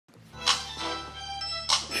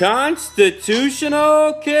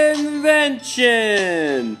Constitutional Convention.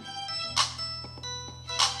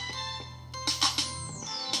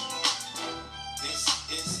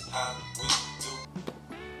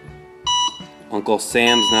 Uncle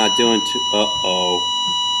Sam's not doing too... Uh-oh.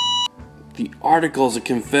 The Articles of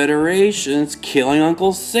Confederation's killing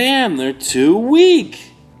Uncle Sam. They're too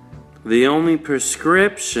weak. The only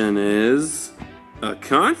prescription is a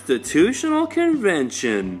Constitutional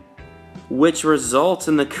Convention, which results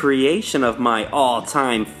in the creation of my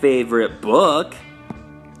all-time favorite book,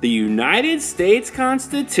 the United States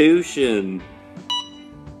Constitution.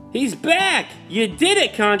 He's back! You did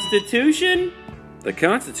it, Constitution! The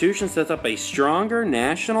Constitution sets up a stronger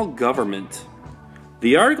national government.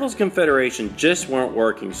 The Articles of Confederation just weren't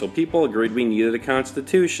working, so people agreed we needed a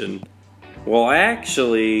Constitution. Well,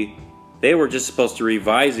 actually, they were just supposed to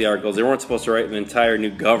revise the Articles. They weren't supposed to write an entire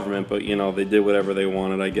new government, but you know, they did whatever they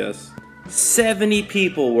wanted, I guess. 70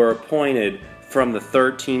 people were appointed from the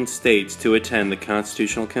 13 states to attend the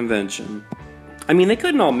Constitutional Convention. I mean, they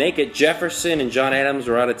couldn't all make it. Jefferson and John Adams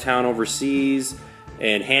were out of town overseas,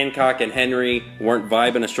 and Hancock and Henry weren't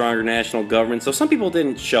vibing a stronger national government, so some people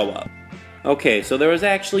didn't show up. Okay, so there was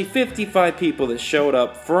actually 55 people that showed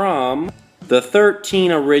up from the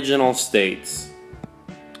 13 original states.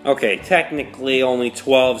 Okay, technically only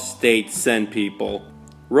 12 states sent people.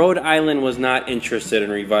 Rhode Island was not interested in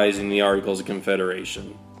revising the Articles of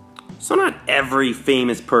Confederation. So not every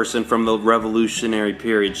famous person from the Revolutionary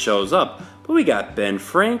period shows up, but we got Ben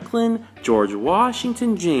Franklin, George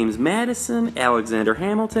Washington, James Madison, Alexander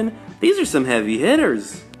Hamilton. These are some heavy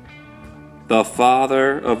hitters. The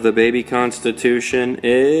father of the baby Constitution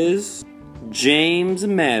is James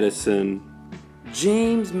Madison.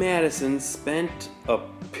 James Madison spent a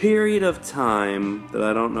period of time, that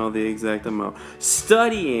I don't know the exact amount,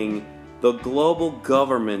 studying the global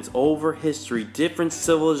governments over history, different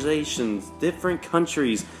civilizations, different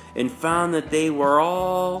countries, and found that they were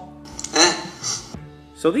all...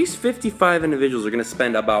 So these 55 individuals are going to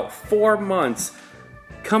spend about 4 months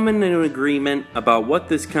coming to an agreement about what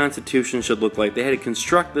this Constitution should look like. They had to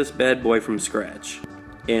construct this bad boy from scratch.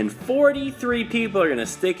 And 43 people are going to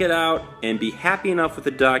stick it out and be happy enough with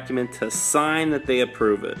the document to sign that they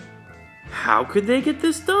approve it. How could they get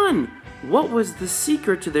this done? What was the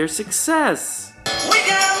secret to their success? We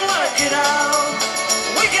can work it out.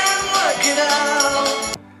 We can work it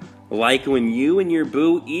out. Like when you and your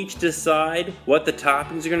boo each decide what the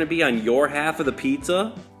toppings are going to be on your half of the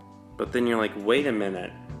pizza? But then you're like, wait a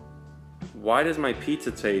minute. Why does my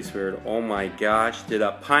pizza taste weird? Oh my gosh, did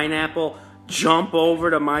a pineapple jump over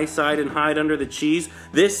to my side and hide under the cheese?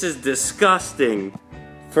 This is disgusting.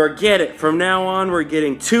 Forget it. From now on, we're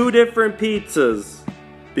getting 2 different pizzas.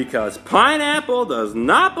 Because pineapple does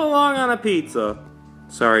not belong on a pizza.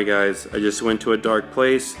 Sorry guys, I just went to a dark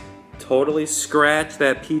place. Totally scratch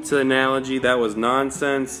that pizza analogy. That was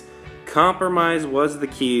nonsense. Compromise was the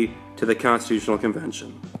key to the Constitutional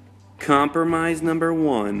Convention. Compromise number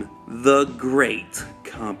 1, the Great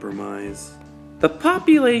Compromise. The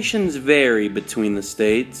populations vary between the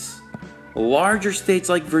states. Larger states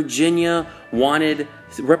like Virginia wanted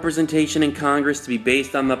representation in Congress to be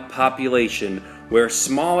based on the population, where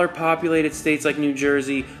smaller populated states like New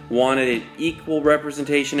Jersey wanted an equal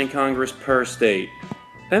representation in Congress per state.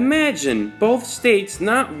 Imagine both states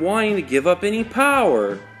not wanting to give up any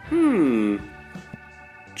power.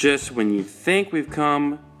 Just when you think we've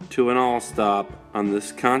come to an all-stop on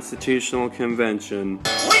this Constitutional Convention,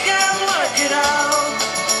 we can work it out.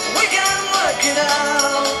 We can work it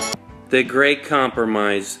out. The Great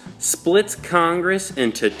Compromise splits Congress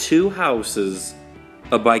into 2 houses.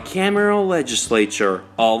 A bicameral legislature,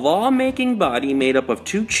 a lawmaking body made up of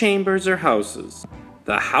 2 chambers or houses.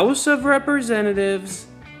 The House of Representatives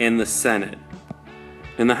and the Senate.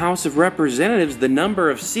 In the House of Representatives, the number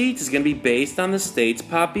of seats is going to be based on the state's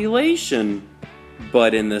population.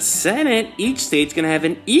 But in the Senate, each state's going to have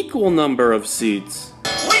an equal number of seats.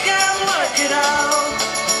 We can work it out.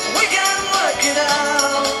 We can work it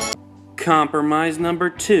out. Compromise number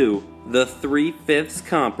 2, the 3/5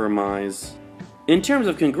 Compromise. In terms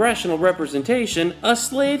of congressional representation, a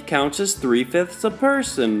slave counts as 3/5 a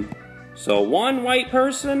person. So 1 white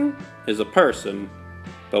person is a person,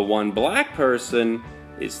 but 1 black person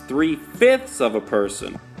is 3/5 of a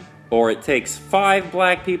person. Or it takes 5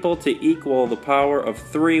 black people to equal the power of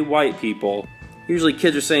 3 white people. Usually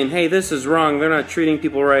kids are saying, hey, this is wrong, they're not treating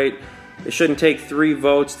people right. It shouldn't take 3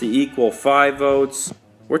 votes to equal 5 votes.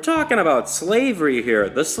 We're talking about slavery here.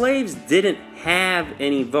 The slaves didn't have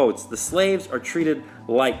any votes. The slaves are treated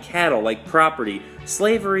like cattle, like property.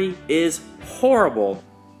 Slavery is horrible.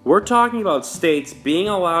 We're talking about states being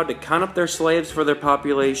allowed to count up their slaves for their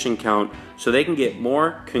population count so they can get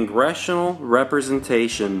more congressional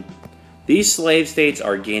representation. These slave states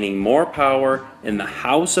are gaining more power in the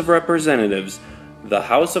House of Representatives, the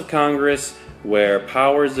House of Congress, where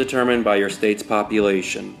power is determined by your state's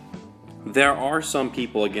population. There are some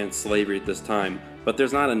people against slavery at this time, but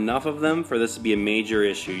there's not enough of them for this to be a major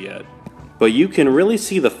issue yet. But you can really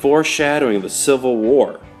see the foreshadowing of the Civil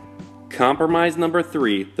War. Compromise number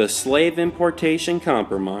 3, the Slave Importation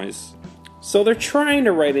Compromise. So they're trying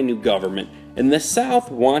to write a new government, and the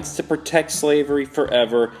South wants to protect slavery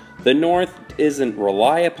forever. The North isn't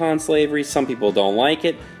rely upon slavery, some people don't like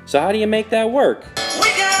it. So how do you make that work? We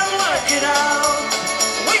gotta work it out.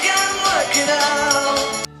 We gotta work it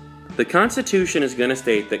out. The Constitution is going to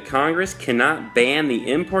state that Congress cannot ban the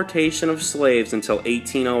importation of slaves until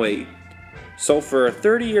 1808. So for a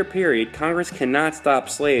 30-year period, Congress cannot stop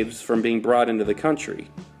slaves from being brought into the country.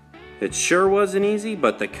 It sure wasn't easy,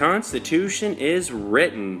 but the Constitution is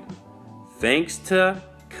written. Thanks to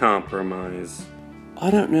compromise.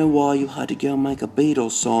 I don't know why you had to go make a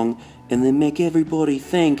Beatles song and then make everybody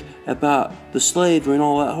think about the slavery and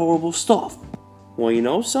all that horrible stuff. Well, you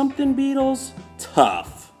know something, Beatles?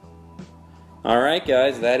 Tough. Alright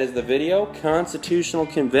guys, that is the video. Constitutional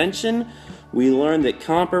Convention. We learned that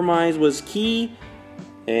compromise was key,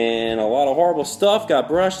 and a lot of horrible stuff got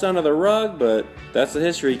brushed under the rug, but that's the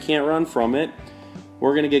history, you can't run from it.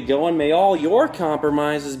 We're going to get going. May all your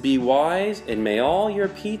compromises be wise, and may all your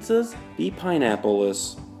pizzas be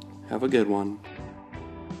pineapple-less. Have a good one.